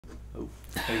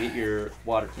Go get your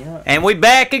water. You know what? And we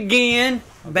back again.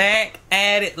 Back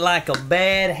at it like a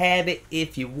bad habit.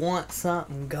 If you want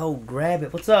something, go grab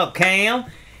it. What's up, Cam?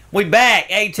 We back.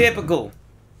 Atypical.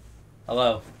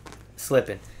 Hello.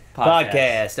 Slipping.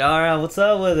 Podcast. All right, what's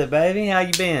up with it, baby? How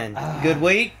you been? Good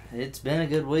week? It's been a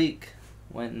good week.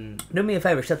 Went and... Do me a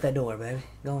favor. Shut that door, baby.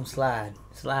 Go and slide.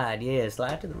 Slide, yeah.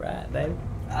 Slide to the right, baby.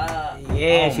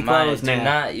 Yeah, she closed now. Do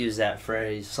not use that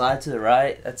phrase. Slide to the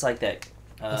right. That's like that...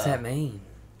 What's that mean?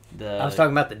 I was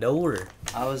talking about the door.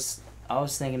 I was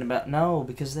thinking about... No,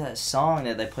 because of that song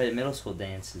that they played at middle school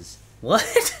dances.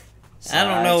 What? I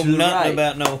don't know nothing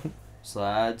about no...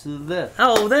 Slide to the left.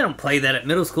 Oh, they don't play that at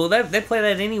middle school. They play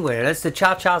that anywhere. That's the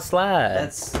cha-cha slide.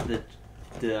 That's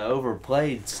the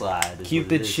overplayed slide.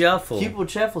 Cupid Shuffle. Cupid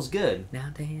Shuffle's good.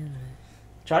 Now, damn.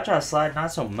 Cha-cha slide,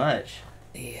 not so much.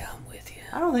 Yeah, I'm with you.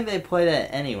 I don't think they play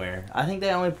that anywhere. I think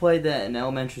they only played that in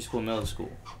elementary school, middle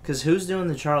school. Because who's doing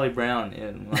the Charlie Brown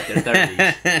in like their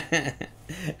 30s?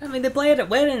 I mean, they play it at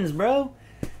weddings, bro.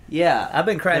 Yeah, I've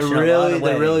been crashing a lot of weddings.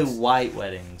 They're really white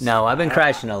weddings. No, I've been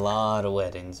crashing a lot of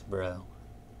weddings, bro.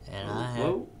 And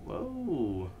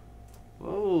Whoa.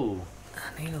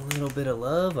 I need a little bit of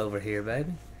love over here,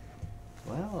 baby.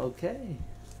 Well, okay.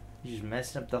 You're just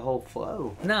messing up the whole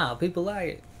flow. Nah, people like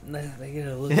it. They get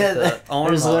a look at the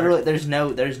arm. There's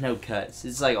no cuts.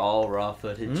 It's like all raw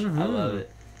footage. Mm-hmm. I love it.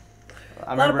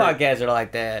 A lot of podcasts are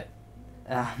like that.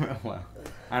 Well,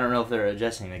 I don't know if they're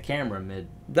adjusting the camera mid.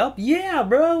 Yeah,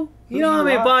 bro. You know how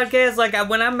many podcasts, like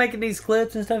when I'm making these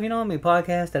clips and stuff, you know how many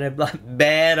podcasts that have like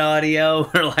bad audio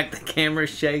or like the camera's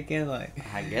shaking? Like,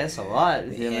 I guess a lot. I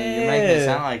mean, you're making it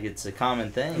sound like it's a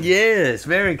common thing. Yes,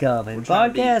 very common.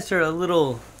 Podcasts are a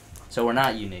little... So we're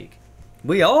not unique.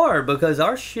 We are, because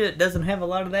our shit doesn't have a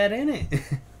lot of that in it.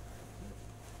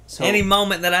 So, any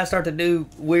moment that I start to do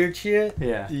weird shit,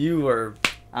 you are...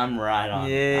 I'm right on.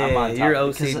 Yeah, I'm on top your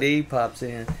OCD pops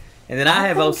in. And then I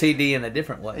have OCD in a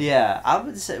different way. Yeah, I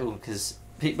would say, because...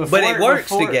 But it works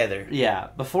together. Yeah,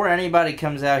 before anybody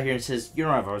comes out here and says, you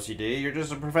don't have OCD, you're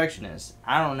just a perfectionist.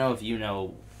 I don't know if you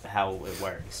know how it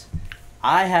works.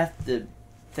 I have to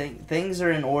think things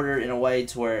are in order in a way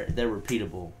to where they're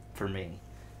repeatable for me.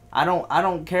 I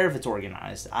don't care if it's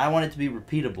organized. I want it to be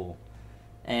repeatable.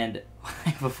 And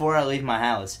before I leave my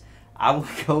house, I will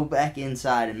go back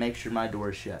inside and make sure my door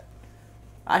is shut.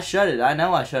 I shut it. I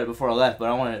know I shut it before I left, but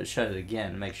I want to shut it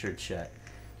again and make sure it's shut.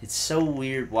 It's so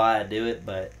weird why I do it,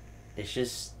 but it's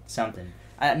just something.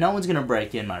 No one's going to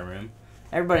break in my room.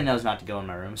 Everybody knows not to go in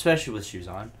my room, especially with shoes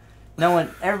on.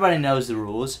 Everybody knows the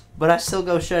rules, but I still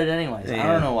go shut it anyways. Yeah.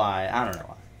 I don't know why.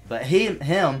 But his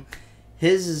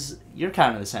is, you're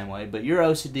kind of the same way, but your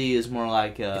OCD is more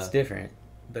like... it's different,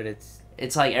 but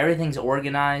it's like everything's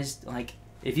organized. Like,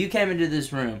 if you came into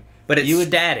this room... But it's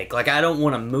static. Like, I don't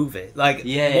want to move it. Like,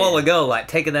 a while ago, like,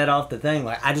 taking that off the thing,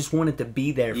 like, I just want it to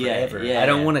be there forever. I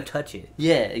don't want to touch it.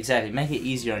 Yeah, exactly. Make it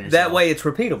easier on yourself. That way it's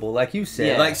repeatable, like you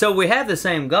said. Like, so we have the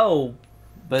same goal.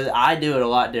 But I do it a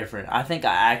lot different. I think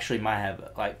I actually might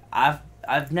have, like, I've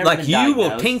never like, been you diagnosed.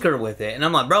 will tinker with it. And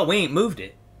I'm like, bro, we ain't moved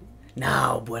it.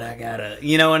 No, but I gotta,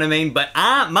 you know what I mean? But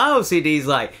my OCD is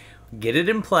like, get it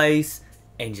in place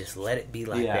and just let it be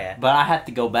like that. But I have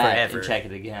to go back forever. And check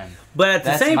it again. But at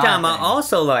the same time, I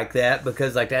also like that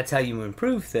because, like, that's how you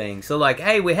improve things. So, like,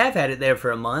 hey, we have had it there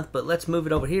for a month, but let's move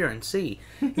it over here and see.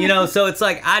 You know, so it's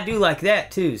like, I do like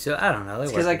that, too. So, I don't know.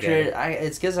 It's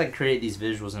because I create these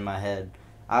visuals in my head.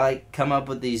 I, like, come up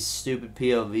with these stupid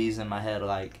POVs in my head,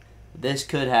 like, this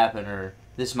could happen, or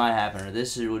this might happen, or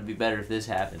this would be better if this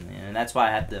happened. And that's why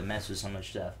I have to mess with so much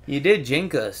stuff. You did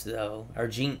jinx us, though. Or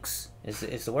jinx.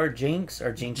 Is the word jinx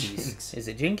or jinkies? Jinx. Is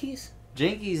it jinkies?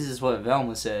 Jinkies is what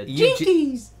Velma said.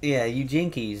 Jinkies! Yeah, you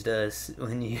jinkies us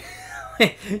when you...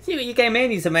 See, when you came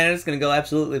in, you said, man, it's going to go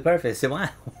absolutely perfect. I said, why?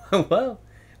 Well,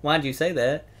 why'd you say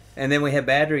that? And then we had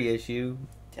battery issue.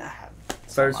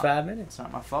 First 5 minutes. It's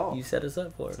not my fault. You set us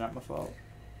up for it. It's not my fault.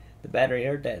 The battery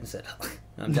heard that and said,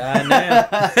 I'm dying now.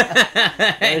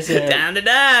 Time to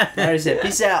die. I said,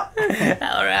 peace out.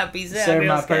 All right, peace out. Serve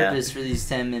my purpose for these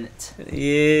 10 minutes.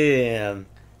 Yeah.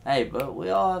 Hey, but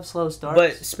we all have slow starts.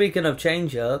 But speaking of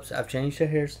change-ups, I've changed the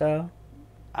hairstyle.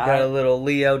 Got a little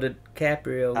Leo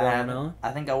DiCaprio going on. I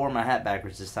think I wore my hat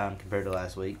backwards this time compared to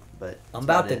last week. But I'm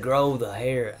about to grow the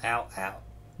hair out.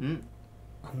 Mm.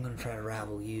 I'm going to try to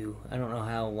rival you. I don't know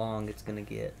how long it's going to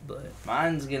get, but...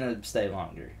 Mine's going to stay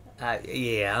longer.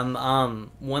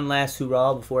 I'm one last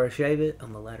hurrah before I shave it.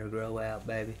 I'm gonna let her grow out,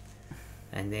 baby,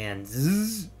 and then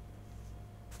zzz,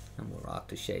 I'm gonna rock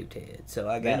the shaved head. So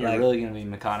I got. Then you're really gonna be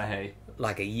McConaughey.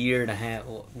 like a year and a half.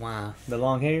 Why? The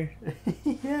long hair?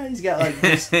 Yeah, he's got like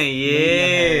this.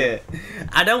 Yeah.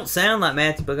 I don't sound like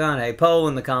Matthew McConaughey. Poll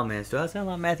in the comments. Do I sound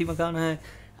like Matthew McConaughey?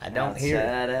 I don't hear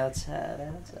it. Outside.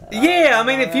 Yeah, I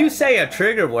mean, if you say a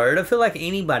trigger word, I feel like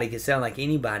anybody could sound like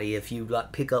anybody if you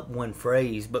like pick up one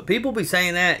phrase. But people be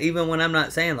saying that even when I'm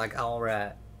not saying like all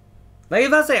right. Like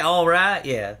if I say all right,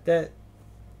 yeah, that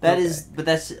okay. is. But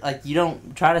that's like you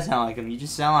don't try to sound like him. You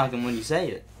just sound like him when you say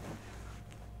it.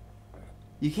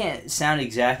 You can't sound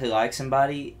exactly like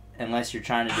somebody unless you're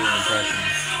trying to do an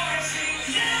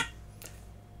impression.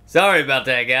 Sorry about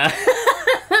that, guy.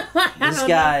 This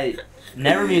guy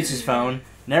never mutes his phone,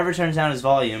 never turns down his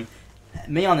volume.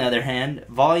 Me, on the other hand,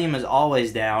 volume is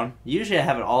always down. Usually I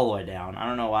have it all the way down. I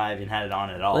don't know why I even had it on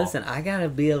at all. Listen, I gotta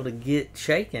be able to get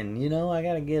shaking, you know? I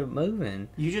gotta get it moving.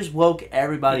 You just woke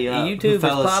everybody up. YouTube is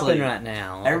popping right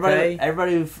now, Everybody, okay?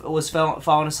 everybody who was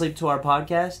falling asleep to our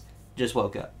podcast just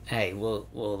woke up. Hey, well,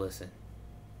 listen.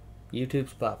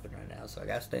 YouTube's popping right now, so I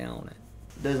gotta stay on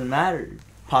it. Doesn't matter.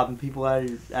 Popping people out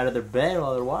of their bed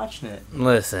while they're watching it.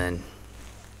 Listen.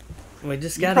 We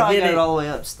just You gotta probably get got it it all the way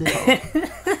up still.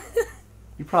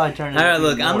 You probably turned it All up right, even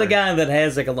look, I'm the more. guy that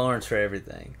has like alarms for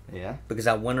everything. Yeah. Because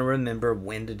I want to remember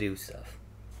when to do stuff.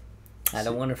 I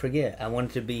don't want to forget. I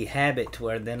want it to be habit to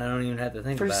where then I don't even have to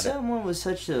think For about it. someone with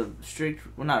such a strict,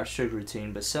 well, not a strict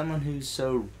routine, but someone who's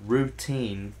so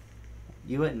routine,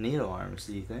 you wouldn't need alarms,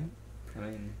 do you think? I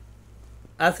mean,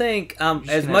 I think You're just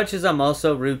as gonna- much as I'm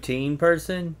also a routine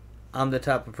person, I'm the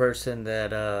type of person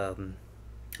that I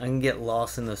can get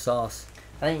lost in the sauce.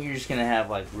 I think you're just gonna have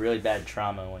like really bad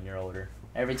trauma when you're older.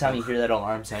 Every time you hear that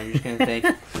alarm sound, you're just gonna think,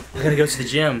 "I gotta go to the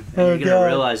gym." And you're gonna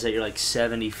realize that you're like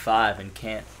 75 and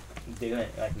can't do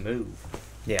it, like move.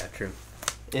 Yeah, true.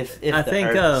 If I the think,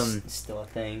 Earth's still a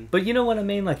thing. But you know what I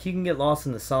mean? Like, you can get lost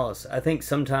in the sauce. I think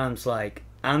sometimes, like,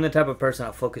 I'm the type of person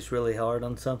I focus really hard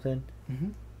on something,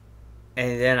 Mhm.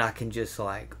 and then I can just,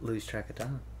 like, lose track of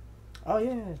time. Oh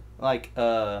yeah, like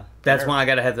That's why I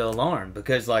gotta have the alarm,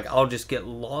 because, like, I'll just get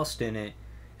lost in it.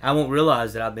 I won't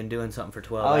realize that I've been doing something for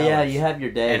 12 hours. Oh yeah, you have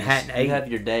your days. And hadn't you ate. have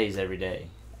your days every day.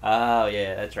 Oh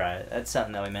yeah, that's right. That's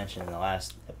something that we mentioned in the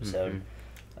last episode.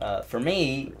 For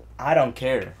me, I don't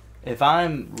care. If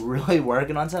I'm really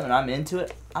working on something and I'm into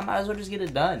it, I might as well just get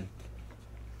it done.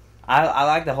 I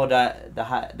like the whole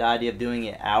the idea of doing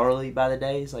it hourly by the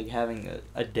days, like having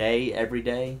a day every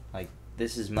day. Like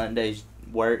this is Monday's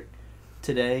work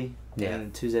today,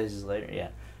 and Tuesdays is later. Yeah,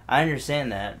 I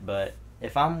understand that, but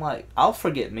if I'm like, I'll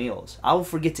forget meals. I will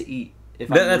forget to eat if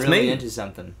I'm That's really me. into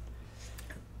something.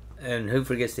 And who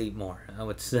forgets to eat more, I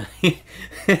would say.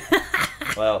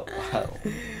 Well,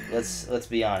 let's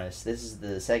be honest. This is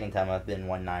the second time I've been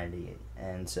 190,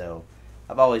 and so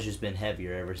I've always just been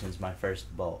heavier ever since my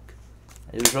first bulk.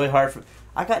 It was really hard for.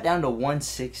 I got down to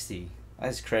 160.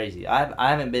 That's crazy. I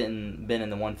haven't been in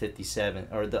the 157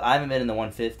 I haven't been in the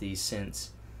 150s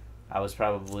since I was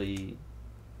probably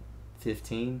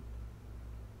 15.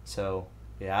 So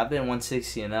yeah, I've been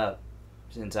 160 and up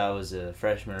since I was a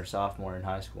freshman or sophomore in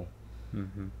high school.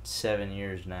 7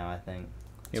 years now, I think.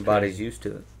 Your body's used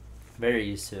to it. Very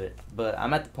used to it. But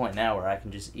I'm at the point now where I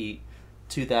can just eat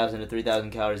 2,000 to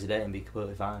 3,000 calories a day and be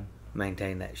completely fine.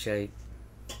 Maintain that shape.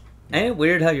 Ain't it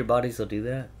weird how your bodies will do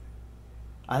that?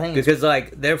 I think Because,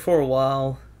 like, there for a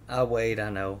while, I weighed,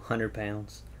 100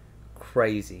 pounds.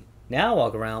 Crazy. Now I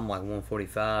walk around like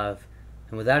 145,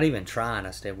 and without even trying,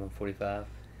 I stay at 145.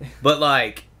 But,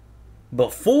 like,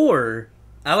 before,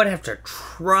 I would have to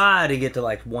try to get to,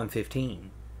 like,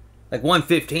 115. Like,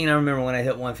 115, I remember when I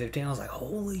hit 115, I was like,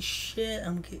 holy shit,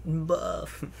 I'm getting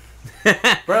buff.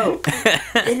 Bro,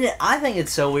 I think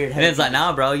it's so weird. And it's like,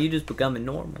 nah, bro, you just becoming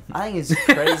normal. I think it's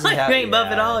crazy Like, how you ain't buff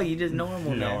at all, you just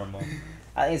normal now. Normal.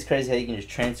 I think it's crazy how you can just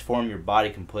transform your body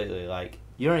completely. Like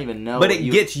you don't even know. But what it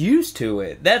you, gets used to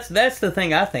it. That's the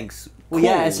thing I think's cool. Well,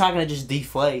 yeah, it's not gonna just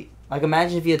deflate. Like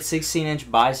imagine if you had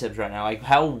 16-inch biceps right now. Like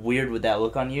how weird would that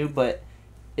look on you? But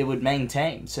it would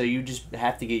maintain. So you just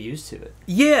have to get used to it.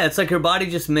 Yeah, it's like your body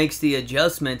just makes the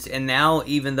adjustments, and now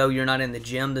even though you're not in the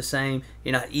gym the same,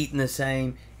 you're not eating the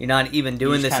same, you're not even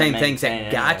doing the just same kinda things that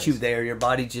maintain got anyways. you there, your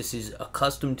body just is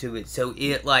accustomed to it, so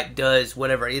it like does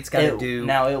whatever it's got to do.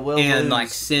 Now it will and lose, like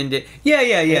send it. Yeah.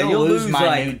 it'll You'll lose lose minute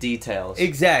like details.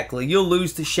 exactly. You'll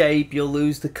lose the shape. You'll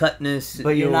lose the cutness.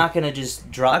 But you're not gonna just I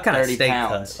drop kind of 30 stay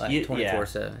pounds. cut like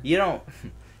 24/7. You don't.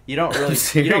 You don't really.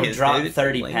 serious, you don't drop dude. It's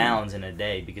 30 lame. pounds in a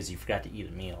day because you forgot to eat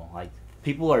a meal. Like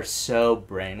people are so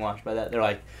brainwashed by that. They're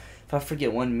like, if I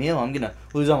forget one meal, I'm gonna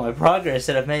lose all my progress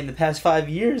that I've made in the past 5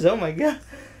 years. Oh my god.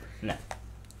 No.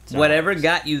 It's not Whatever how it works.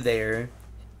 got you there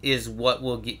is what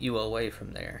will get you away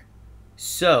from there.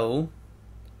 So,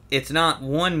 it's not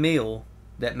one meal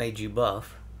that made you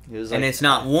buff. It was And it's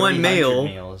not one meal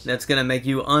meals. that's going to make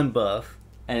you unbuff.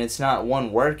 And it's not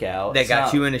one workout that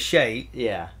got you into shape.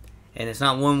 Yeah. And it's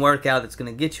not one workout that's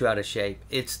going to get you out of shape.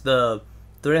 It's the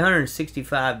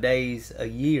 365 days a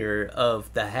year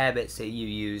of the habits that you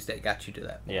use that got you to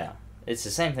that point. Yeah. It's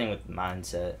the same thing with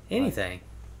mindset. Anything. Like,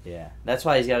 yeah. That's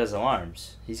why he's got his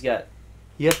alarms.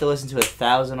 You have to listen to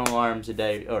 1,000 alarms a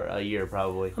day or a year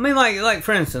probably. I mean, like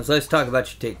for instance, let's talk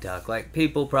about your TikTok. Like,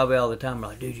 people probably all the time are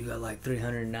like, dude, you got like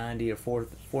 390 or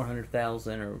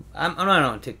 400,000 or... I'm not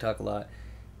on TikTok a lot.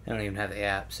 I don't even have the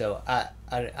app, so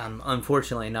I'm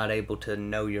unfortunately not able to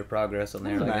know your progress on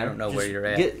there. Like, I don't know where you're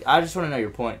at. I just want to know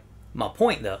your point. My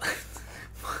point, though.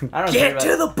 I don't Get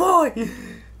to the point!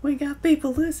 We got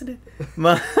people listening.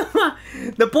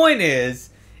 The point is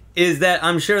that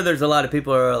I'm sure there's a lot of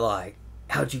people who are like,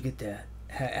 how'd you get that?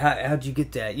 How'd you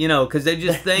get that? You know, because they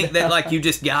just think that, like, you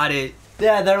just got it.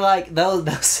 Yeah, they're like, they'll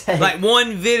say... Like,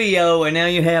 one video, and now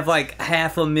you have, like,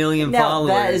 500,000 followers.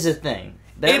 That is a thing.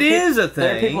 It is a thing.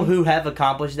 There are people who have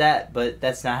accomplished that, but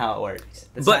that's not how it works.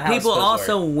 But people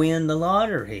also win the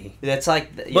lottery. That's like...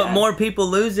 Yeah. But more people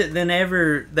lose it than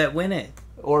ever that win it.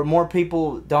 Or more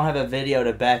people don't have a video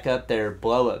to back up their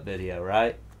blow-up video,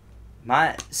 right?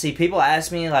 See, people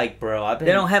ask me, like, bro, They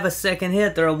don't have a second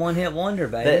hit. They're a one-hit wonder,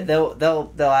 baby.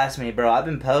 They'll ask me, bro, I've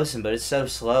been posting, but it's so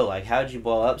slow. Like, how'd you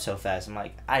blow up so fast? I'm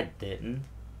like, I didn't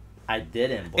blow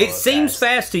up It seems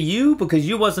fast to you because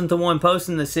you wasn't the one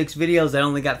posting the 6 videos that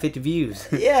only got 50 views.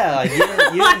 Yeah, like,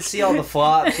 you didn't see all the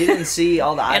flops. You didn't see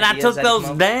all the ideas. And I took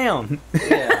those down.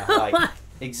 Yeah, like,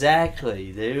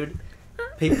 exactly, dude.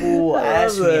 People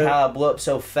ask me how I blew up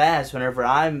so fast whenever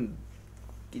I'm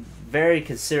very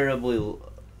considerably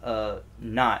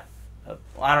not...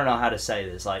 I don't know how to say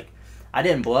this. Like, I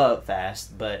didn't blow up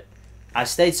fast, but I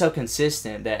stayed so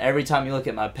consistent that every time you look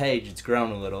at my page, it's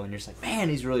grown a little, and you're just like, man,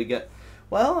 he's really good.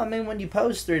 Well, I mean, when you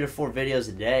post 3 to 4 videos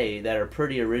a day that are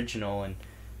pretty original and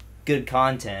good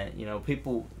content, you know,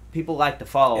 people like to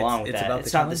follow along with that.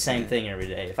 It's not the same thing every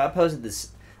day. If I posted this...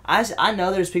 I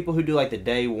know there's people who do like the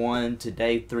day 1 to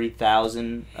day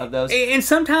 3,000 of those. And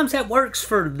sometimes that works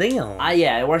for them.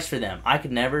 Yeah, it works for them. I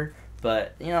could never...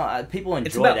 But, you know, people enjoy that.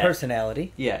 It's about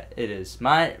personality. Yeah, it is.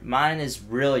 Mine is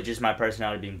really just my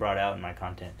personality being brought out in my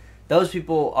content. Those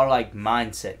people are like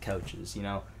mindset coaches, you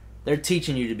know. They're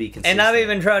teaching you to be consistent. And I've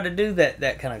even tried to do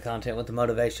that kind of content with the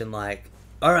motivation, like,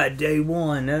 all right, day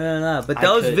 1, no. But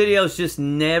those videos just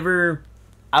never...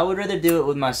 I would rather do it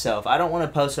with myself. I don't want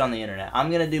to post it on the internet. I'm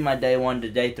going to do my day 1 to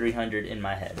day 300 in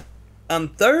my head. I'm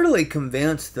thoroughly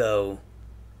convinced, though,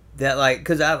 that, like,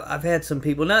 because I've had some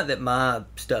people, not that my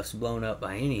stuff's blown up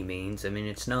by any means. I mean,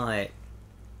 it's not.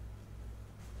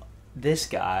 This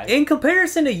guy. In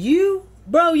comparison to you,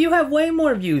 bro, you have way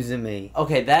more views than me.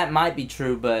 Okay, that might be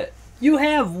true, but. You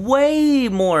have way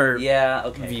more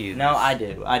views. No, I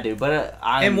do. But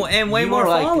I'm. And way more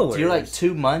followers. You're like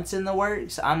 2 months in the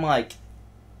works. I'm like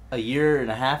a year and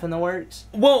a half in the works.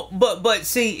 Well, but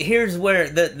see, here's where.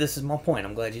 This is my point.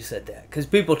 I'm glad you said that. Because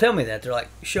people tell me that. They're like,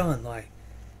 Shawn, like,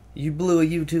 you blew a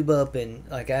YouTube up, and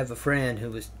like I have a friend who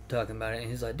was talking about it, and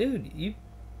he's like, dude, you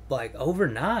like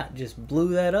overnight just blew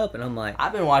that up, and I'm like,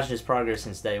 I've been watching his progress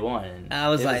since day 1, and it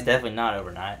was definitely not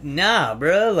overnight. Nah,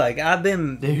 bro, like I've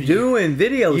been doing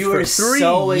videos for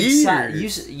 3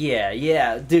 years.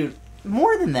 Yeah, dude,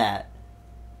 more than that.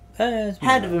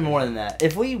 Had to be more than that.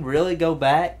 If we really go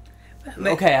back,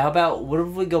 okay, how about what if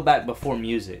we go back before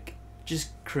music, just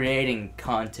creating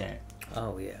content?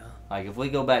 Oh yeah. Like, if we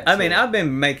go back I mean, I've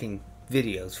been making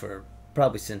videos for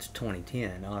probably since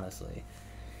 2010, honestly.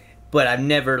 But I've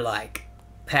never, like,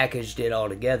 packaged it all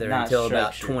together until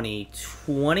about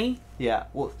 2020. Yeah,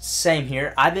 well, same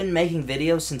here. I've been making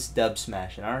videos since Dub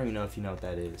Smashing. I don't even know if you know what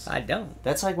that is. I don't.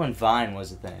 That's like when Vine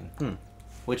was a thing.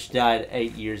 Which died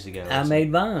 8 years ago. I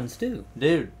made Vines, too.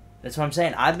 Dude, that's what I'm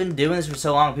saying. I've been doing this for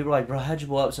so long. People are like, bro, how'd you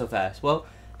blow up so fast? Well,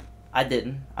 I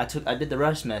didn't. I did the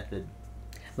rush method.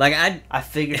 Like, I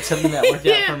figured something that worked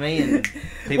out for me, and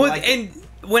people and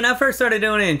when I first started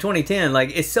doing it in 2010,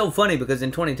 like, it's so funny because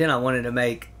in 2010 I wanted to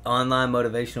make online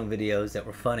motivational videos that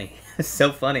were funny. It's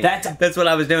so funny. That's what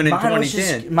I was doing in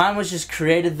 2010. Mine was just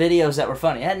creative videos that were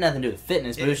funny. It had nothing to do with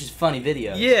fitness, but it was just funny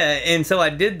videos. Yeah, and so I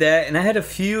did that, and I had a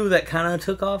few that kind of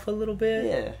took off a little bit.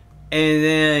 Yeah. And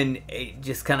then it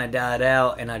just kind of died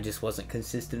out, and I just wasn't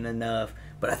consistent enough.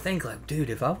 But I think, like, dude,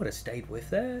 if I would have stayed with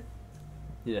that...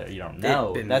 Yeah, you don't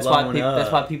know. That's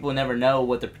why people never know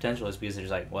what their potential is, because they're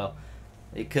just like, well,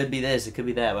 it could be this, it could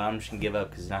be that, but I'm just going to give up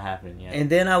because it's not happening yet. And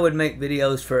then I would make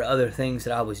videos for other things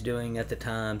that I was doing at the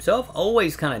time. So I've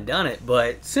always kind of done it,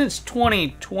 but since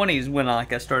 2020 is when,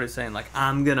 like, I started saying, like,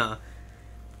 I'm going to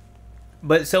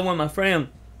But so when my friend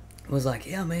was like,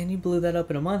 yeah, man, you blew that up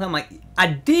in a month. I'm like, I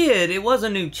did. It was a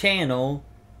new channel.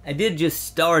 I did just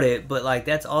start it, but like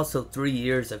that's also 3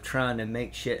 years of trying to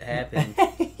make shit happen.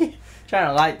 Trying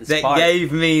to light the That spark.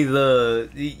 gave me the,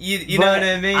 you know what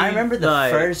I mean? I remember the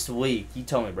Like, first week you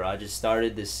told me, bro. I just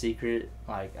started this secret.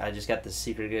 Like I just got this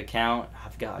secret account.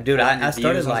 I've got like Dude, I 400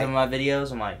 started, views on like- some of my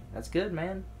videos. I'm like, that's good,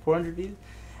 man. 400 views.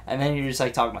 And then you're just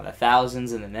like talking about the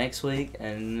thousands in the next week,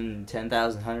 and then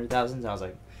 10,000, 100,000. I was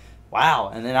like,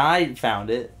 wow. And then I found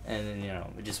it, and then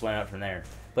it just went up from there.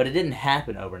 But it didn't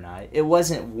happen overnight. It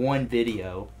wasn't one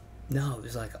video. No, it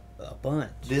was like a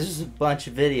bunch. This was a bunch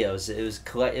of videos. It was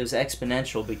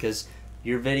exponential because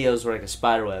your videos were like a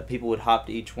spider web. People would hop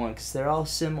to each one because they're all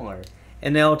similar.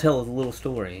 And they all tell a little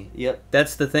story. Yep.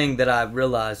 That's the thing that I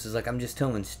realized is like I'm just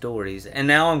telling stories. And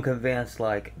now I'm convinced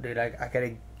like, dude, I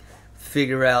gotta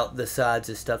figure out the sides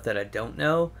of stuff that I don't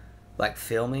know, like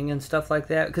filming and stuff like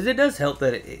that. Because it does help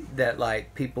that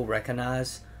like people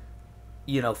recognize,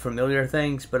 familiar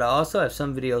things. But I also have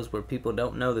some videos where people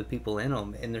don't know the people in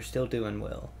them and they're still doing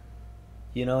well.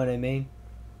 You know what I mean?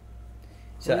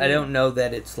 So I don't know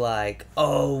that it's like,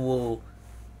 oh, well,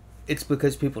 it's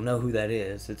because people know who that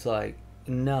is. It's like,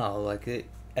 no, like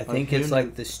I think it's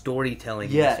like the storytelling.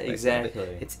 Yeah, aspect of it.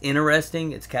 exactly. It's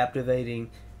interesting, it's captivating,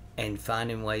 and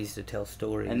finding ways to tell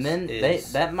stories. And then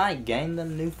that might gain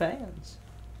them new fans.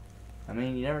 I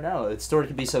mean, you never know. The story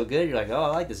could be so good, you're like, oh, I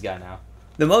like this guy now.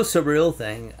 The most surreal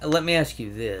thing, let me ask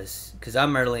you this, because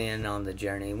I'm early in on the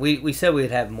journey. We said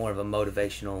we'd have more of a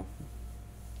motivational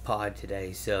pod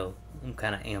today, so I'm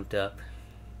kind of amped up.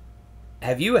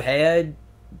 Have you had,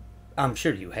 I'm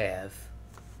sure you have,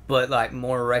 but like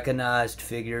more recognized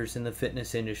figures in the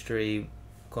fitness industry,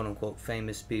 quote unquote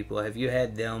famous people, have you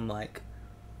had them like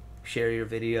share your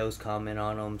videos, comment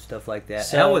on them, stuff like that?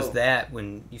 So, how was that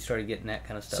when you started getting that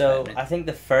kind of stuff happening? I think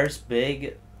the first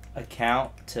big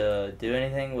account to do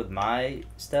anything with my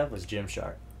stuff was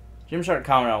Gymshark. Gymshark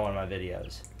commented on one of my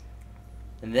videos.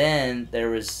 And then there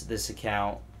was this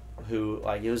account who,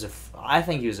 like, I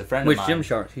think he was a friend of mine. Which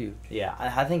Gymshark's huge. Yeah,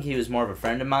 I think he was more of a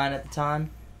friend of mine at the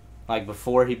time, like,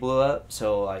 before he blew up.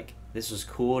 So, like, this was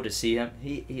cool to see him.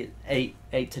 He had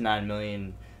 8 to 9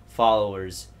 million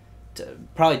followers,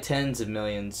 probably tens of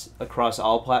millions across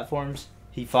all platforms.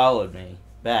 He followed me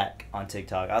back on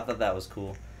TikTok. I thought that was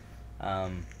cool.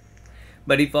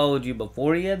 But he followed you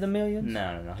before he had the millions?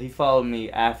 No. He followed me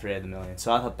after he had the millions,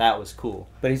 so I thought that was cool.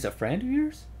 But he's a friend of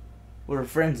yours? We're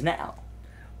friends now.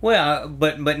 Well,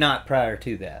 but not prior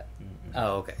to that. Mm-mm.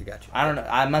 Oh, okay, gotcha. I don't know.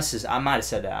 I might have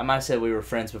said that. I might have said we were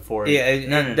friends before. Yeah,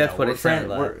 no. That's what we're it sounded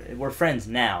like. We're friends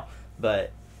now,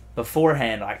 but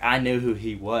beforehand, like, I knew who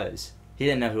he was. He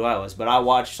didn't know who I was, but I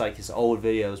watched like his old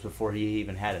videos before he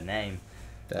even had a name.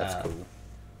 That's cool.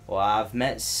 Well, I've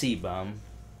met C-Bum,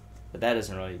 but that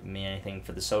doesn't really mean anything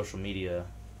for the social media,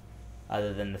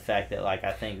 other than the fact that, like,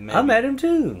 I think maybe I met him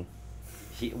too.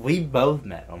 we both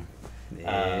met him.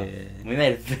 Yeah. We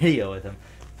made a video with him,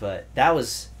 but that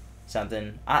was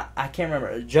something. I can't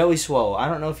remember. Joey Swole. I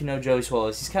don't know if you know Joey Swole.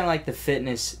 He's kind of like the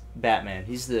fitness Batman.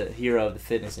 He's the hero of the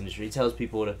fitness industry. He tells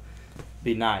people to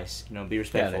be nice, be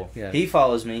respectful. Yeah. He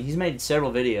follows me. He's made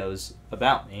several videos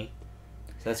about me.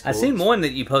 So that's cool. I seen one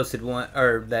that you posted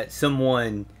or that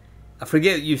someone, I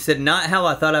forget, you said not how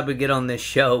I thought I would get on this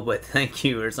show, but thank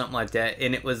you or something like that,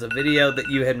 and it was a video that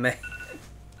you had made.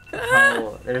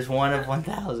 Oh, there's one of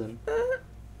 1,000.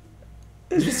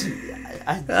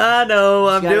 I know,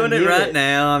 I'm gotta doing it give right it.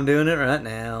 now. I'm doing it right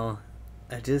now.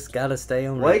 I just gotta stay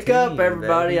on Wake routine, up,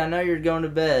 everybody. baby. I know you're going to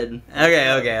bed.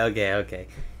 Okay.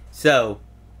 So,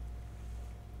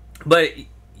 but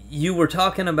you were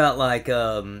talking about like,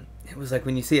 it was like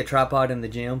when you see a tripod in the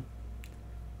gym,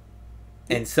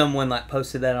 and someone like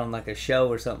posted that on like a show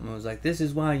or something. It was like, this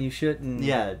is why you shouldn't.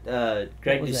 Yeah,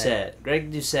 Greg What was Doucette. that?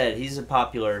 Greg Doucette, he's a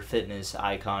popular fitness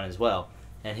icon as well.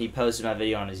 And he posted my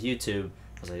video on his YouTube.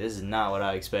 I was like, this is not what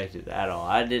I expected at all.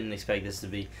 I didn't expect this to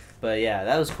be. But yeah,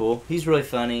 that was cool. He's really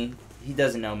funny. He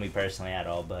doesn't know me personally at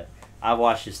all, but I've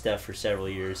watched his stuff for several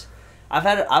years. I've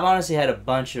honestly had a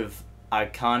bunch of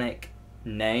iconic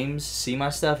names see my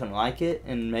stuff and like it,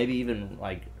 and maybe even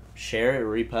like share it or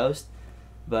repost.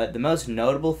 But the most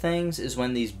notable things is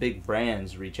when these big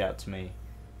brands reach out to me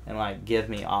and like give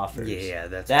me offers. Yeah,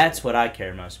 that's cool. what I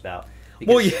care most about.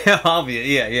 Well, yeah, obvious.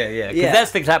 Yeah. Because Yeah.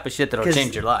 that's the type of shit that'll 'Cause-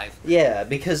 change your life. Yeah,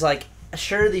 because like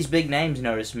sure these big names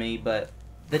notice me, but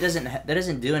that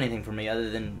doesn't do anything for me other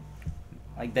than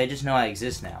like they just know I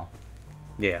exist now.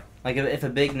 Yeah. Like if a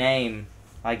big name,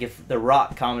 like if The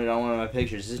Rock commented on one of my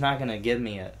pictures, it's not gonna give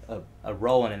me a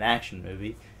role in an action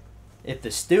movie. If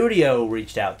the studio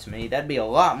reached out to me, that'd be a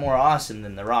lot more awesome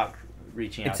than The Rock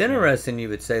reaching out. It's to me. interesting you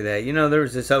would say that. You know, there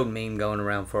was this old meme going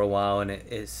around for a while, and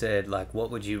it said, like,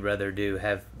 what would you rather do?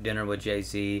 Have dinner with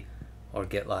Jay-Z or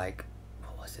get, like,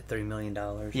 what was it, $3 million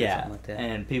or Yeah, something like that?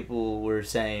 and people were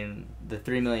saying the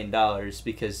 $3 million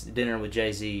because dinner with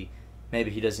Jay-Z,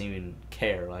 maybe he doesn't even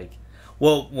care. Like,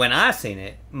 Well, when I seen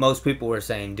it, most people were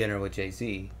saying dinner with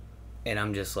Jay-Z. And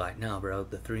I'm just like, no, bro,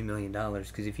 the $3 million.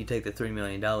 Because if you take the $3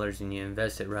 million and you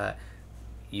invest it right,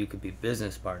 you could be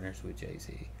business partners with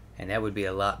Jay-Z. And that would be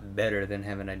a lot better than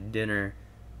having a dinner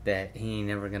that he ain't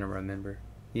never going to remember.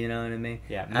 You know what I mean?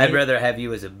 yeah, I'd rather have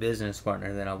you as a business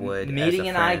partner than I would meeting as a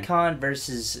an friend. icon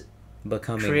versus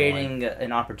Becoming creating one.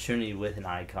 an opportunity with an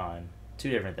icon. Two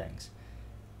different things.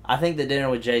 I think the dinner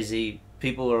with Jay-Z,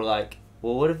 people are like,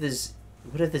 well, what if this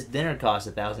dinner costs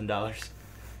 $1,000?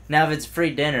 Now, if it's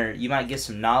free dinner, you might get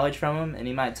some knowledge from him, and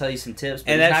he might tell you some tips,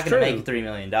 but And he's that's not going to true. make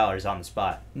 $3 million on the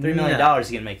spot. $3 million No. is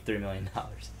going to make $3 million.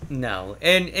 No,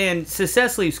 and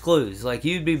success leaves clues. Like,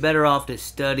 you'd be better off to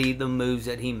study the moves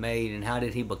that he made and how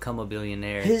did he become a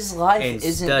billionaire. His life And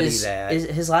isn't study this, that.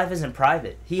 his life isn't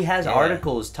private. He has Yeah.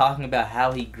 articles talking about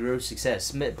how he grew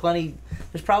success. Plenty.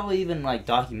 There's probably even like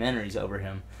documentaries over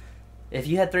him. If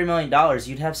you had $3 million,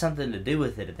 you'd have something to do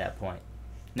with it at that point.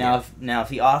 Now, if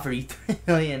he offered you $3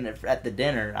 million at the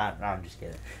dinner, I'm just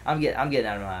kidding. I'm getting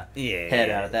out of my head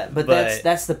out of that. But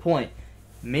that's the point.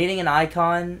 Meeting an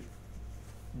icon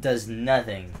does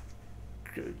nothing.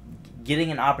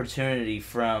 Getting an opportunity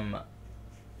from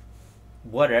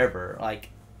whatever, like,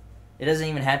 it doesn't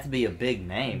even have to be a big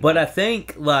name. But I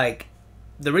think, like,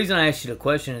 the reason I asked you the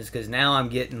question is because now I'm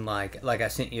getting, like I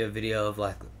sent you a video of,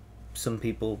 like, some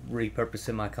people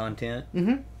repurposing my content.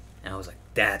 Mm-hmm. And I was like,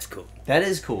 that's cool. That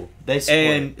is cool. They support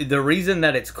And the reason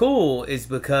that it's cool is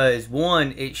because,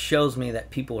 one, it shows me that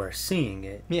people are seeing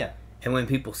it. Yeah. And when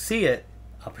people see it,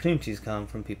 opportunities come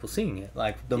from people seeing it.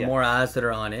 Like, the Yeah. more eyes that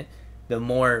are on it, the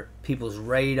more people's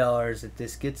radars that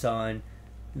this gets on,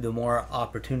 the more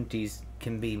opportunities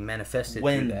can be manifested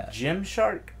When through that.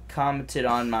 Gymshark commented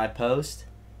on my post,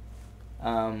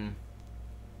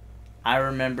 I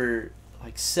remember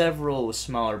like several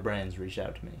smaller brands reached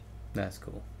out to me. That's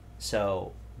cool.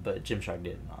 So, but Gymshark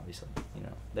didn't, obviously. You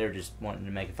know, they were just wanting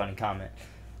to make a funny comment.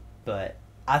 But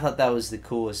I thought that was the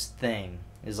coolest thing.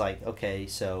 Is like, okay,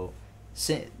 so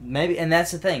maybe, and that's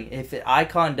the thing. If an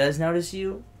icon does notice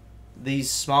you,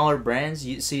 these smaller brands,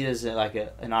 you see it as like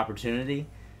an opportunity,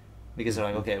 because they're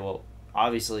like, okay, well,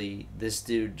 obviously this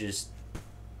dude just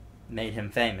made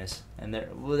him famous, and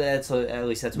at least that's what they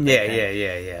think.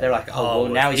 Yeah. They're like, oh,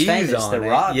 well, now he's famous. on The it.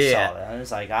 Rock Yeah. saw it. And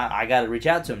it's like, I got to reach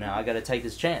out to him now. I got to take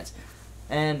this chance.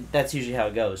 And that's usually how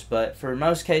it goes. But for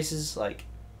most cases, like,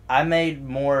 I made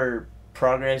more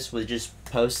progress with just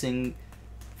posting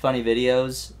funny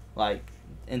videos, like,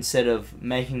 instead of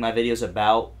making my videos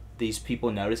about these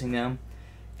people noticing them.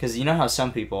 Because you know how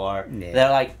some people are. Yeah. They're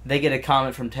like, they get a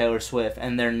comment from Taylor Swift,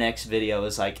 and their next video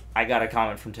is like, I got a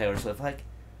comment from Taylor Swift. Like,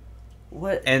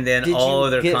 what? And then Did all you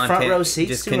of their get front row content seats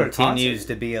just to her continues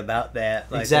concert? to be about that.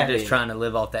 Like, Exactly. they're just trying to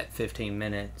live off that 15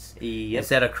 minutes. Yep.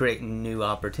 Instead of creating new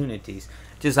opportunities.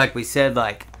 Just like we said,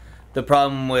 like, the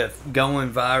problem with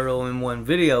going viral in one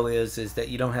video is that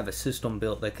you don't have a system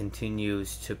built that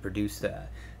continues to produce that.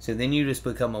 So then you just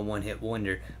become a one-hit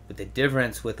wonder. But the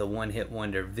difference with a one-hit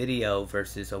wonder video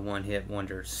versus a one-hit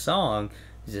wonder song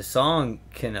is a song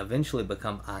can eventually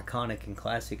become iconic and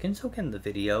classic, and so can the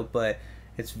video, but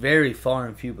it's very far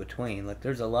and few between. Like,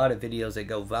 there's a lot of videos that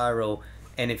go viral,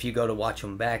 and if you go to watch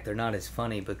them back, they're not as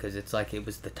funny because it's like it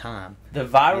was the time. The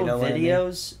viral You know what I mean?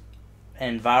 videos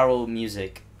and viral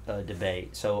music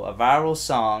debate. So a viral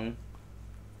song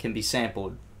can be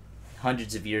sampled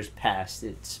hundreds of years past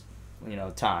its,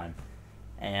 time,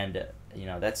 and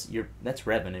that's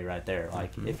revenue right there.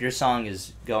 Like, if your song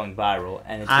is going viral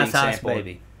and it's being Ice Ice sampled,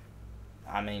 Baby.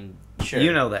 I mean, sure,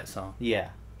 You know that song. yeah,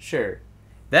 sure.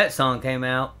 That song came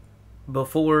out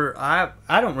before I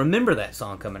don't remember that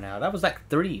song coming out. I was like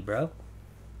 3, bro.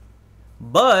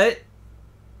 But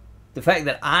the fact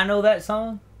that I know that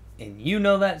song and you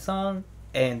know that song,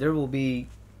 and there will be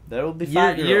There will be your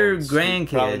 5-year-olds who probably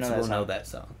grandkids will know song. that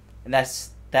song. And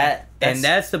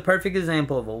that's the perfect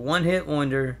example of a one-hit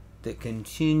wonder that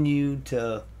continued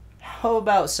to. How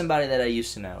about somebody that I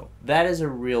used to know? That is a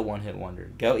real one-hit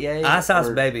wonder. Goat Yay? Ice Ice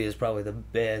or- Baby is probably the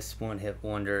best one-hit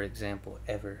wonder example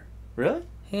ever. Really?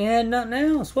 He had nothing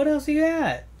else. What else he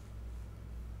got?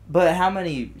 But how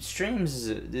many streams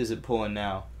is it pulling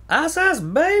now? Ice Ice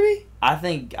Baby? I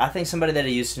think somebody that I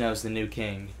used to know is the new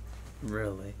king.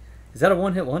 Really? Is that a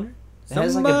one-hit wonder? It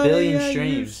has like 1 billion Somebody I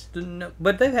streams. used to know-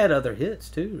 But they've had other hits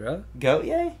too, right? Goat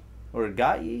Yay? Or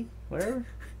Got Ye? Whatever.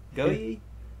 Go Ye?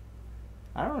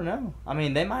 I don't know. I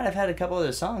mean, they might have had a couple of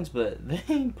their songs, but they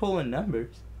ain't pulling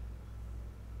numbers.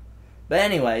 But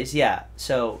anyways, yeah.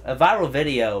 So a viral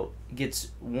video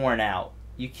gets worn out.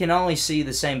 You can only see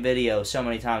the same video so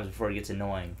many times before it gets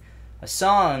annoying. A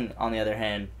song, on the other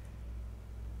hand,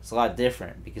 is a lot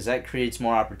different because that creates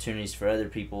more opportunities for other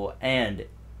people, and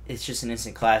it's just an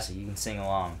instant classic. You can sing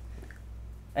along.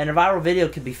 And a viral video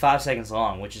could be 5 seconds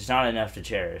long, which is not enough to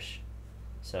cherish.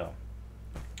 So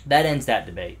that ends that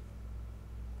debate.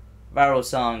 Viral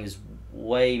song is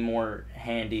way more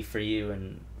handy for you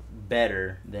and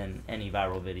better than any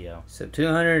viral video. So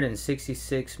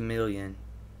 266 million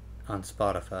on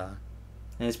Spotify.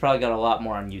 And it's probably got a lot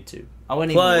more on YouTube. I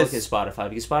wouldn't even look at Spotify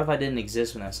because Spotify didn't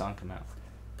exist when that song came out.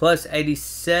 Plus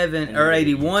 87 or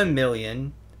 81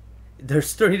 million.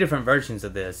 There's 3 different versions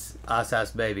of this Ice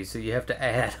Ice Baby, so you have to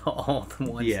add all the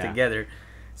ones together.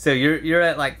 So you're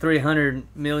at like 300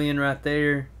 million right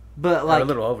there. But like or a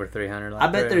little over 300. Like I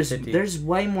bet there's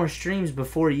way more streams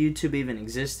before YouTube even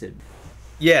existed.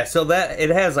 Yeah, so that it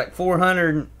has like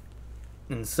 400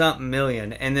 and something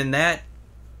million, and then that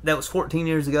was 14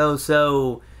 years ago.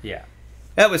 So yeah,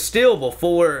 that was still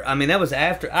before. I mean, that was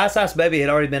after Ice Ice Baby had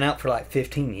already been out for like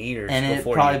 15 years, and it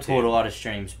probably pulled a lot of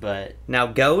streams. But now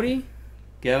Goaty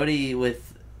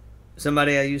with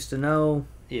somebody I used to know,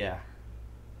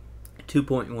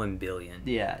 2.1 billion.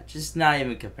 Yeah, just not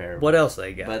even comparable. What else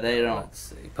they got? But they don't. Let's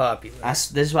see. Popular.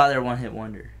 This is why they're one hit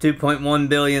wonder. 2.1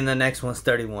 billion. The next one's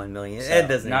 31 million. So, it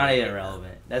doesn't. Not even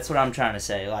relevant. That's what I'm trying to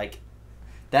say. Like,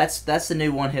 that's the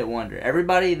new one hit wonder.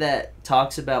 Everybody that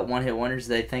talks about one hit wonders,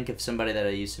 they think of somebody that I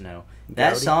used to know.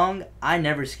 That song, I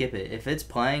never skip it. If it's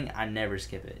playing, I never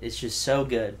skip it. It's just so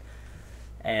good,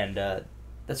 and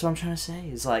that's what I'm trying to say.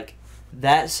 Is like.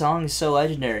 That song is so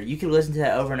legendary. You can listen to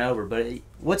that over and over, but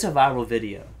what's a viral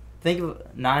video? Think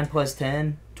of 9 plus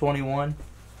 10, 21.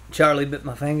 Charlie Bit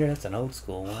My Finger. That's an old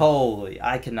school one. Holy,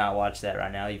 I could not watch that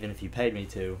right now, even if you paid me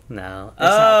to. No.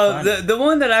 Oh, the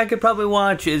one that I could probably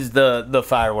watch is the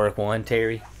firework one,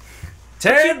 Terry.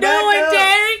 Terry, what you doing,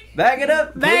 Terry? Back it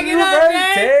up. Back it up,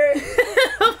 Terry.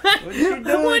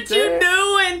 What you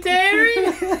doing, Terry?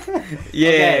 Yeah,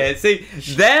 okay. See,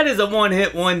 that is a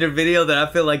one-hit wonder video that I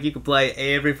feel like you could play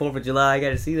every 4th of July. I got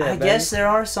to see that. I guess there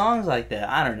are songs like that.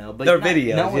 I don't know, but they're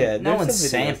videos. No one's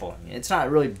sampling. It's not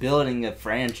really building a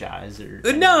franchise or.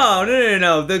 No.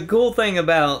 The cool thing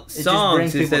about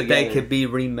songs is that together. They could be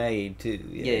remade too.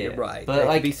 Yeah, you're right. But they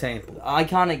like could be sampled.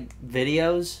 Iconic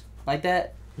videos like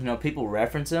that. You know, people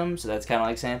reference them, so that's kind of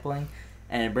like sampling,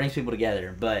 and it brings people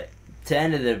together. But to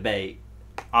end the debate,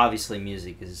 obviously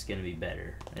music is going to be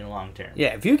better in the long term. Yeah,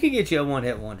 if you could get you a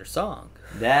one-hit wonder song.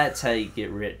 That's how you get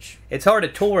rich. It's hard to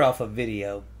tour off a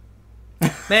video.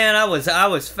 Man, I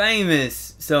was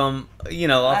famous, off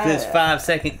this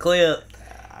 5-second clip.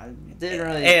 I didn't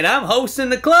really... And I'm hosting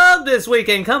the club this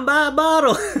weekend. Come buy a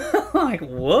bottle. Like,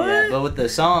 what? Yeah, but with the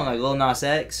song, like Lil Nas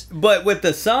X. But with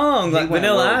the song, like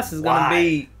Vanilla Ice is going to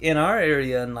be in our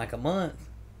area in like a month.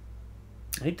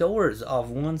 He tours off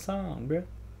one song, bro.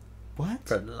 What?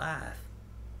 For life.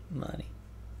 Money.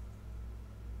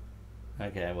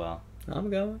 Okay, well.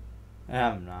 I'm going.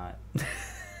 I'm not.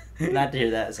 Not to hear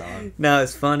that song. No,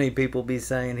 it's funny. People be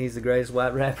saying he's the greatest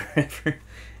white rapper ever.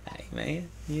 Hey, man.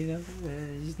 You know?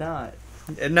 He's not.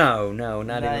 No,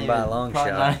 not even by a long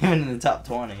shot. Not even in the top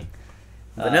 20.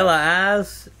 Vanilla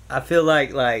Ice, I feel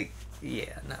like,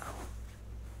 yeah, no.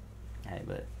 Hey,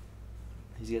 but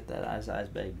he's got that Ice Ice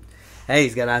Baby. Hey,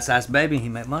 he's got Ice Ice Baby. He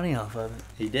made money off of it.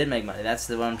 He did make money. That's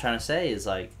what I'm trying to say is,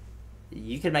 like,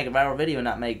 you could make a viral video and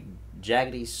not make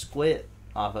jaggedy squid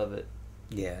off of it.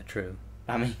 Yeah, true.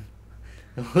 I mean,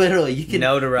 literally, you can...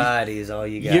 Notoriety is all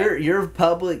you got. Your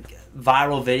public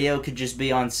viral video could just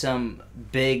be on some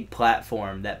big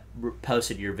platform that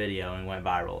posted your video and went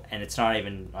viral, and it's not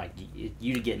even like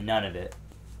you get none of it.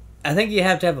 I think you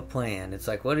have to have a plan. It's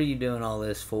like, what are you doing all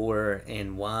this for,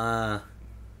 and why?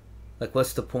 Like,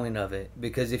 what's the point of it?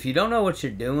 Because if you don't know what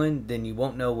you're doing, then you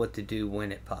won't know what to do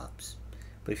when it pops.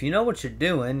 But if you know what you're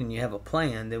doing and you have a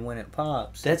plan, then when it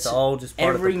pops, it's all just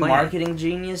part of the plan. Every marketing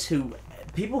genius who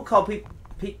people call people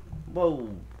whoa.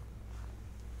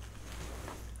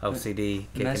 OCD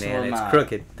kicking in. It's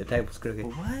crooked. The table's crooked.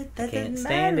 What? That can't didn't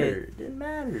stand matter. it. Didn't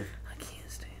matter. I can't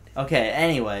stand it. Okay,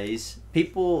 anyways,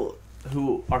 people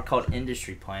who are called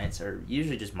industry plants are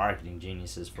usually just marketing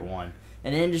geniuses for one.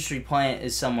 An industry plant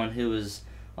is someone who is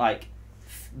like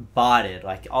botted,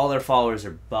 like all their followers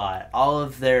are bought. All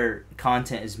of their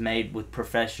content is made with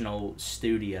professional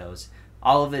studios.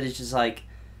 All of it is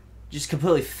just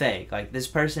completely fake. Like this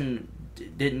person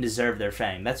didn't deserve their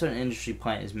fame. That's what an industry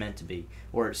plant is meant to be,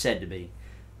 or said to be.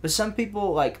 But some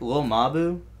people like Lil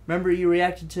Mabu, Remember you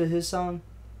reacted to his song?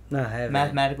 No, I haven't.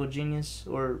 Mathematical Genius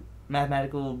or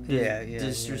Mathematical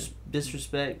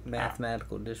Disrespect?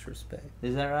 Mathematical Disrespect.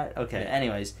 Is that right? Okay. Yeah.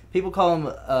 Anyways, people call him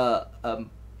a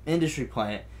industry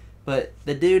plant, but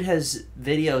the dude has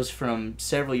videos from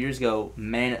several years ago,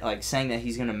 saying that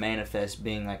he's gonna manifest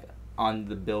being like on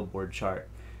the Billboard chart,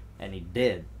 and he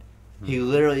did. He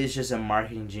literally is just a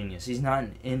marketing genius. He's not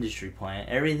an industry plant.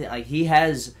 Everything, like, he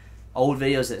has old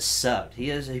videos that sucked.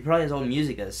 He probably has old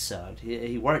music that sucked.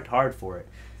 He worked hard for it,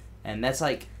 and that's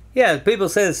like. Yeah, people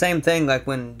say the same thing, like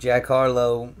when Jack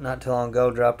Harlow, not too long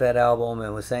ago, dropped that album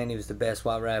and was saying he was the best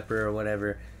white rapper or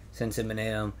whatever since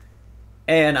Eminem.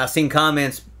 And I've seen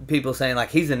comments, people saying, like,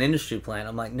 he's an industry plant.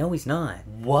 I'm like, no, he's not.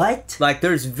 What? Like,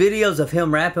 there's videos of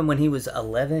him rapping when he was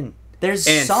 11. There's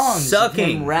songs of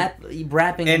him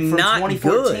rapping and from not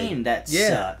 2014 good. that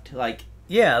sucked. Like,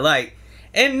 yeah, like,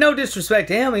 and no disrespect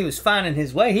to him, he was finding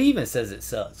his way. He even says it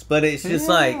sucks, but it's just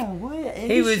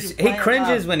he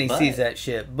cringes when he sees that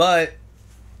shit. But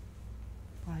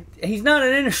he's not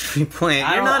an industry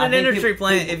plant. You're not an industry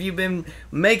plant if you've been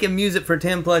making music for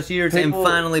 10 plus years and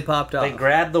finally popped off. They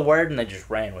grabbed the word and they just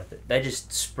ran with it. They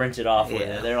just sprinted off with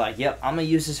it. They're like, "Yep, I'm gonna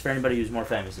use this for anybody who's more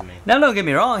famous than me." Now, don't get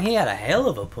me wrong. He had a hell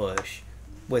of a push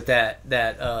with that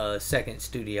second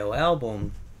studio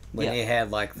album. When he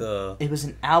had like it was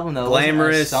an album though,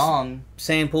 glamorous song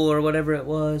sample or whatever it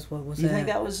was. What was that? You think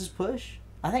that was his push?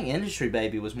 I think Industry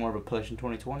Baby was more of a push in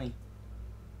 2020.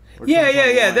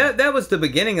 Yeah. That was the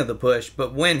beginning of the push.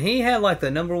 But when he had like the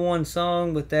 #1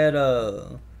 song with that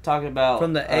talking about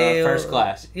from the First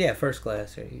Class. Yeah, First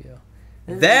Class. There you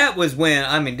go. That was when,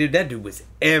 I mean, dude, that dude was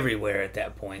everywhere at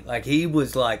that point. Like, he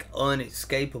was like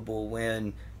unescapable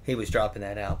when he was dropping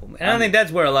that album. And I think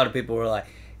that's where a lot of people were like,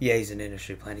 yeah, he's an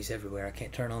industry plant. He's everywhere. I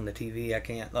can't turn on the TV. I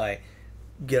can't, like,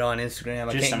 get on Instagram.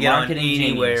 I can't get on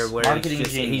anywhere where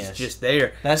he's just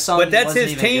there. That song but that's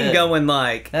his even team good. Going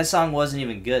like... That song wasn't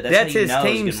even good. That's his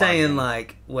team saying,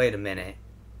 like, wait a minute.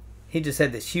 He just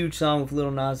had this huge song with Lil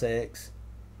Nas X.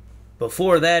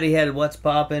 Before that, he had What's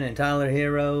Poppin' and Tyler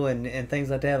Hero and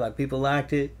things like that. Like, people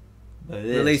liked it.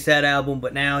 Released that album,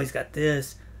 but now he's got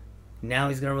this. Now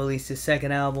he's going to release his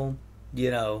second album, you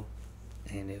know...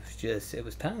 And it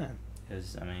was time.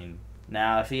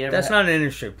 Now if he ever... That's not an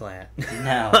industry plant.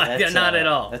 No, that's not at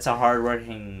all. That's a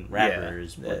hard-working rapper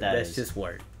is what that is. That's just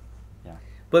work. Yeah.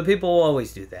 But people will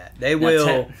always do that. They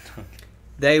will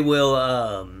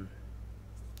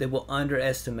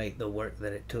underestimate the work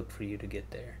that it took for you to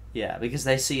get there. Yeah, because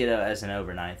they see it as an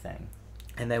overnight thing.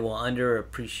 And they will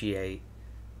underappreciate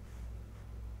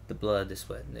the blood, the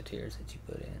sweat, and the tears that you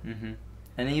put in. Mm-hmm.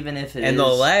 And even if it and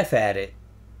they'll laugh at it.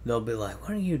 They'll be like,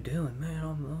 "What are you doing, man?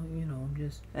 I'm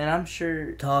just." And I'm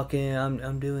sure talking.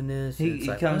 I'm doing this. He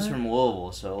comes from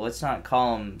Louisville, so let's not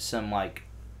call him some like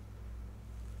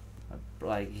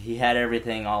he had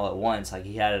everything all at once. Like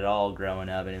he had it all growing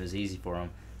up, and it was easy for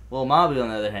him. Well, Mobby, on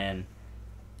the other hand,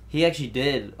 he actually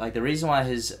did like the reason why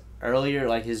his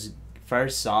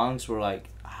first songs were like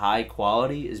high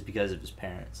quality is because of his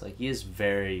parents. Like he has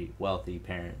very wealthy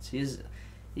parents. He's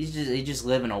just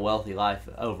living a wealthy life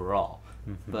overall.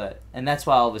 Mm-hmm. And that's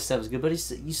why all of his stuff is good. But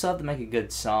you still have to make a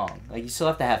good song. Like you still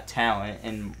have to have talent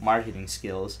and marketing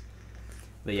skills.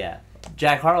 But yeah,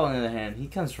 Jack Harlow on the other hand, he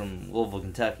comes from Louisville,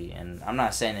 Kentucky, and I'm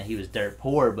not saying that he was dirt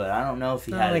poor, but I don't know if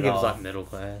he had it all. I think it was like middle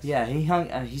class. Yeah,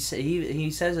 he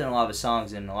says it in a lot of his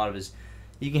songs and a lot of his,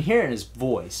 you can hear it in his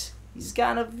voice. He's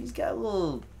got a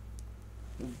little,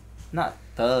 not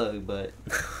thug, but.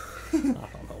 I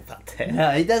don't know about that.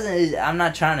 No, he doesn't. I'm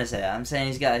not trying to say that. I'm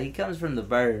saying he comes from the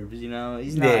burbs, you know?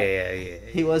 He's not. Yeah.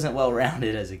 He wasn't well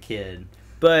rounded as a kid.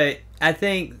 But I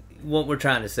think what we're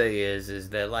trying to say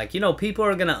is that, like, you know, people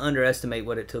are going to underestimate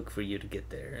what it took for you to get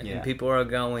there. And people are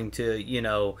going to, you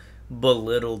know,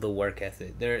 belittle the work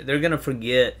ethic. They're going to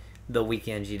forget the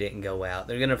weekends you didn't go out.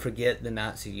 They're going to forget the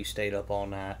nights that you stayed up all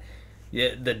night.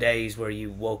 The days where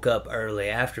you woke up early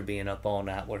after being up all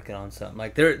night working on something.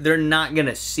 Like they're not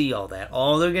gonna see all that.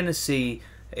 All they're gonna see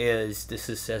is the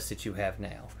success that you have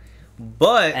now.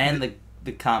 But and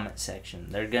the comment section.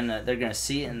 They're gonna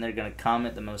see it and they're gonna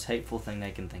comment the most hateful thing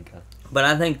they can think of. But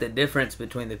I think the difference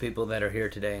between the people that are here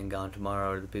today and gone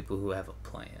tomorrow are the people who have a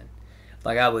plan.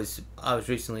 Like I was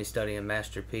recently studying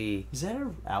Master P. Is that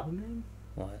her album name?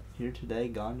 What? Here today,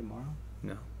 gone tomorrow?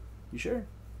 No. You sure?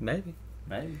 Maybe.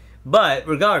 But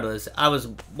regardless, I was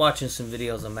watching some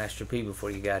videos on Master P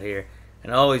before you got here,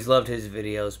 and I always loved his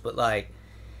videos. But like,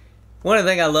 one of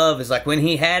the things I love is like when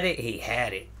he had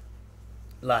it.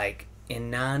 Like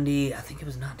in I think it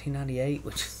was 1998,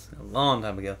 which is a long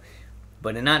time ago.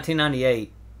 But in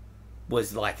 1998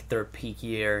 was like their peak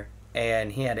year,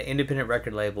 and he had an independent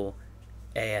record label,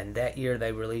 And that year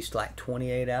they released like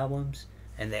 28 albums,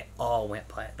 and they all went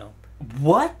platinum.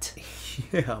 What?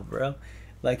 Yeah, bro.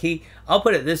 Like I'll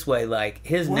put it this way, like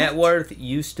his net worth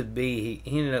used to be,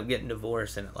 he ended up getting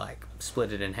divorced and like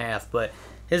split it in half, but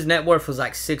his net worth was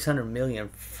like $600 million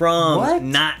from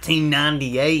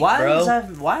 1998, bro.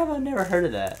 Why have I never heard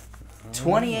of that?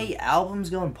 28 albums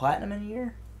going platinum in a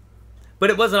year? But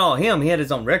it wasn't all him. He had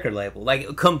his own record label,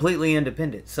 like completely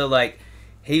independent. So like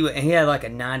he had like a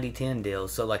 90-10 deal.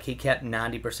 So like he kept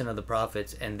 90% of the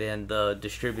profits, and then the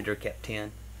distributor kept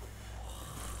 10.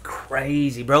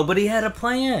 Crazy, bro. But he had a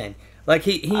plan. Like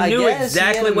he knew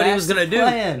exactly what he was gonna do.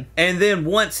 And then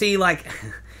once he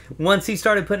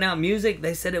started putting out music,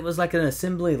 they said it was like an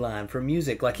assembly line for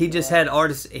music. Like he just had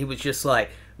artists. He was just like,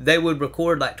 they would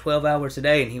record like 12 hours a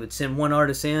day, and he would send one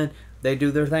artist in. They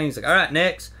do their thing. He's like, all right,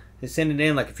 next. They send it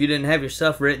in. Like if you didn't have your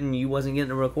stuff written, you wasn't getting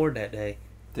to record that day.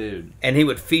 Dude. And he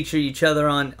would feature each other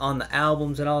on the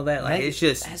albums and all that. Like it's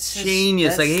just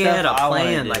genius. Like he had a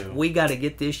plan. Like we got to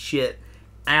get this shit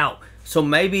out. So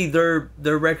maybe their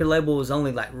record label was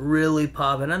only like really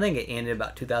popping. I think it ended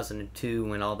about 2002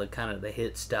 when all the kind of the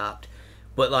hits stopped.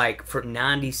 But like for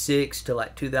 96 to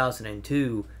like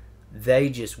 2002, they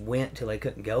just went till they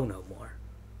couldn't go no more.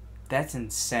 That's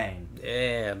insane.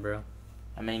 Yeah, bro.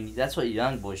 I mean, that's what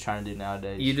young boys trying to do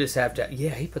nowadays. You just have to.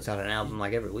 Yeah, he puts out an album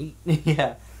like every week.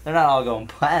 Yeah, they're not all going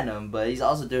platinum, but he's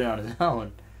also doing it on his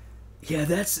own. Yeah,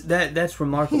 that's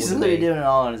remarkable. He's literally doing it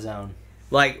all on his own.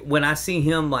 Like when I see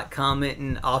him like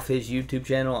commenting off his YouTube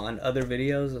channel on other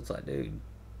videos, it's like, dude.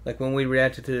 Like when we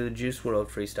reacted to the Juice WRLD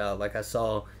freestyle, like I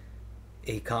saw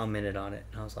he commented on it,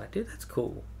 and I was like, dude, that's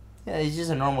cool. Yeah, he's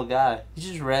just a normal guy. He's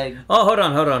just reg. Oh, hold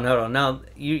on. Now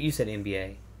you said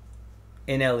NBA.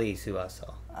 NLE's who I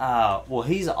saw. Oh, well,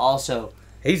 he's also...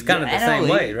 He's kind of the same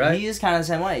way, right? He is kind of the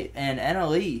same way. And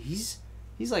NLE, he's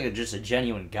like just a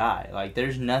genuine guy. Like,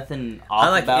 there's nothing off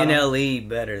about him. I like NLE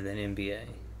better than NBA.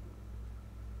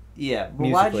 Yeah, but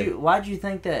why'd you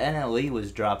think that NLE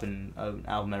was dropping an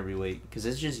album every week? Because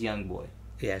it's just Young Boy.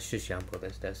 Yeah, it's just Young Boy.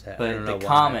 That's that. But the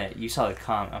comment, you saw the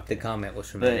comment. Okay. The comment was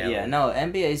from But NLE. yeah, no,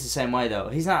 NBA's the same way though.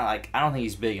 He's not like, I don't think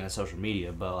he's big into social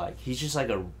media, but like he's just like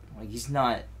he's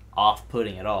not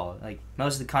off-putting at all. Like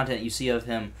most of the content you see of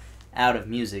him out of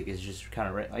music is just kind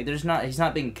of like he's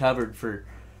not being covered for,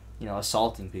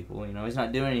 assaulting people. He's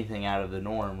not doing anything out of the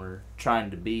norm or trying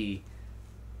to be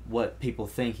what people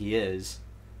think he is.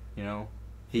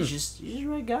 He's just a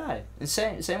regular guy. And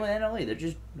same with NLE. They're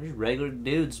just regular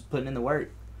dudes putting in the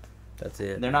work. That's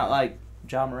it. They're not like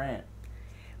Ja Morant.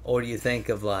 Or do you think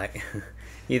of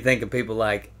you think of people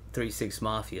like 3 6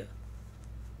 Mafia?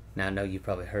 Now I know you've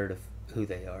probably heard of who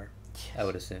they are. Yes. I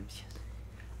would assume. Yes.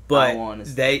 But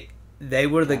they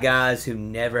were the guys who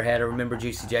never had. I remember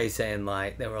Juicy J saying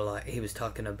he was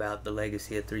talking about the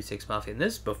legacy of 3 6 Mafia, and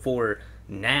this is before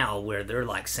now where they're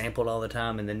like sampled all the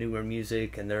time in the newer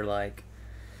music, and they're like,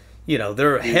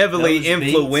 they're heavily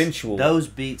influential. Those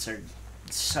beats are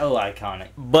so iconic.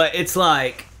 But it's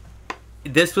like,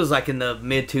 this was like in the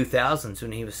mid 2000s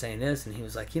when he was saying this, and he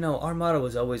was like, our motto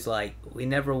was always like, we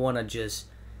never want to just.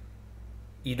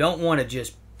 You don't want to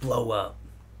just blow up,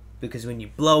 because when you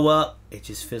blow up, it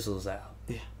just fizzles out.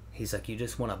 Yeah. He's like, you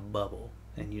just want to bubble,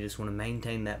 and you just want to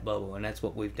maintain that bubble, and that's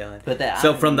what we've done.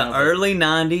 So from the early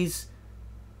 90s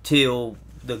till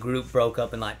the group broke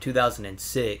up in like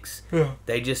 2006,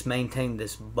 they just maintained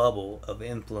this bubble of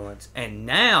influence, and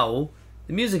now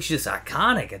the music's just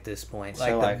iconic at this point.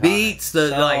 Like the beats,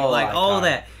 all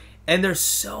that. And there's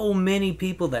so many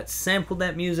people that sampled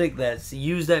that music, that's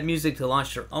used that music to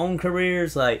launch their own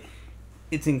careers. Like,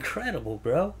 it's incredible,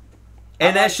 bro.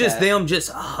 And that's just them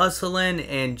just hustling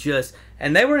and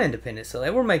they were independent, so they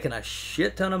were making a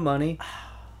shit ton of money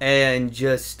and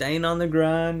just staying on the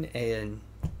grind. And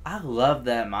I love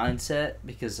that mindset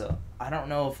because I don't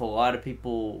know if a lot of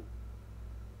people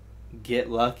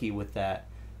get lucky with that.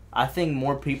 I think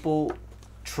more people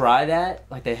try that,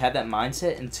 like they have that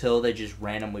mindset until they just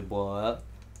randomly blow up,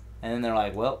 and then they're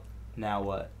like, well, now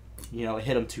what? It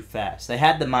hit them too fast. They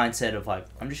had the mindset of like,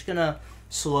 I'm just gonna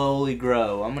slowly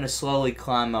grow, I'm gonna slowly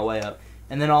climb my way up,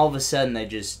 and then all of a sudden they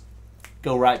just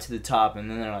go right to the top, and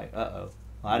then they're like, well,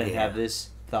 I didn't have this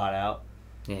thought out.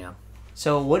 Yeah.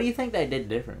 So what do you think they did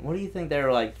different? What do you think they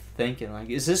were like thinking? Like,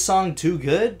 is this song too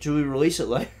good? Should we release it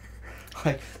later?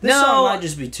 Like, this song might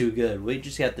just be too good. We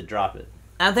just have to drop it.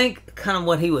 I think kind of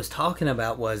what he was talking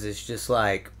about is just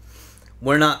like,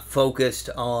 we're not focused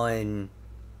on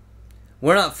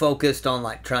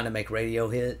like trying to make radio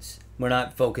hits. We're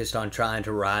not focused on trying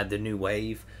to ride the new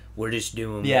wave. We're just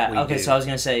doing what we do. So I was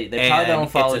gonna say they probably don't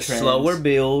follow trends. It's a slower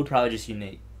build. Probably just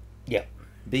unique. Yeah.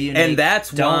 Be unique. And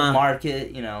that's don't why,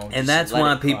 market, and just that's let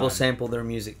why it people climb. sample their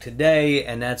music today,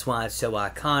 and that's why it's so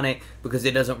iconic, because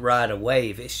it doesn't ride a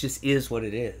wave. It just is what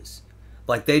it is.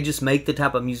 Like, they just make the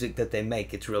type of music that they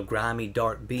make. It's real grimy,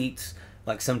 dark beats.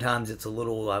 Like, sometimes it's a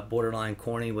little borderline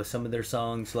corny with some of their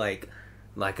songs, like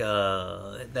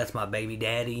That's My Baby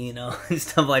Daddy, and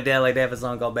stuff like that. Like, they have a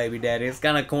song called Baby Daddy. It's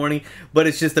kind of corny, but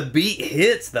it's just the beat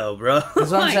hits, though, bro.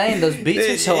 That's what I'm saying. Those beats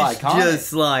are so iconic.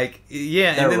 Just like,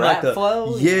 yeah, Their and then rap like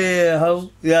flow,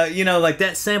 yeah, like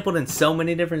that's sampled in so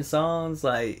many different songs.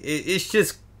 Like, it's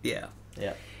just, yeah.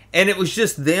 And it was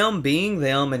just them being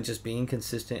them and just being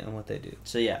consistent in what they do.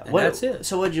 So yeah, that's it.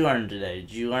 So what'd you learn today?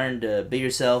 Did you learn to be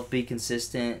yourself, be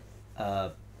consistent?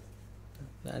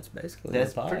 That's basically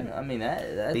That's the pretty. I mean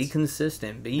that's be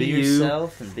consistent. Be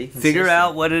yourself and be consistent. Figure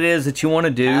out what it is that you want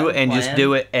to do and just plan.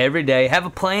 do it every day. Have a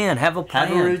plan. Have a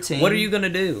routine. What are you gonna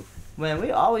do? Man,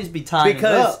 we always be timing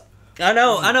Because up. I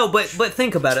know, but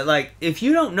think about it. Like, if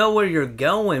you don't know where you're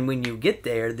going when you get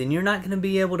there, then you're not gonna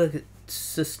be able to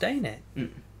sustain it.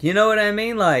 You know what I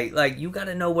mean? Like you got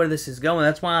to know where this is going.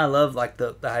 That's why I love like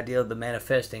the idea of the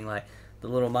manifesting, like the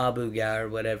little Mabu guy or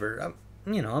whatever.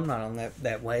 I'm not on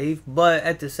that wave, but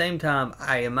at the same time,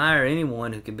 I admire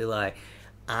anyone who can be like,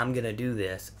 I'm gonna do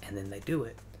this, and then they do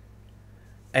it.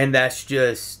 And that's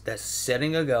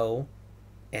setting a goal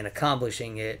and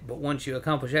accomplishing it. But once you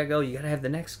accomplish that goal, you gotta have the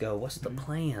next goal. What's the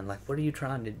plan? Like, what are you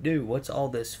trying to do? What's all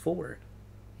this for?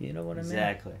 You know what I mean?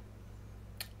 Exactly.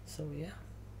 So yeah.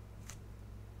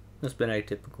 It's been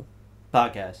Atypical.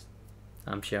 Podcast.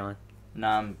 I'm Shawn. And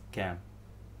I'm Cam.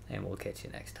 And we'll catch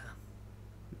you next time.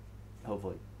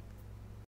 Hopefully.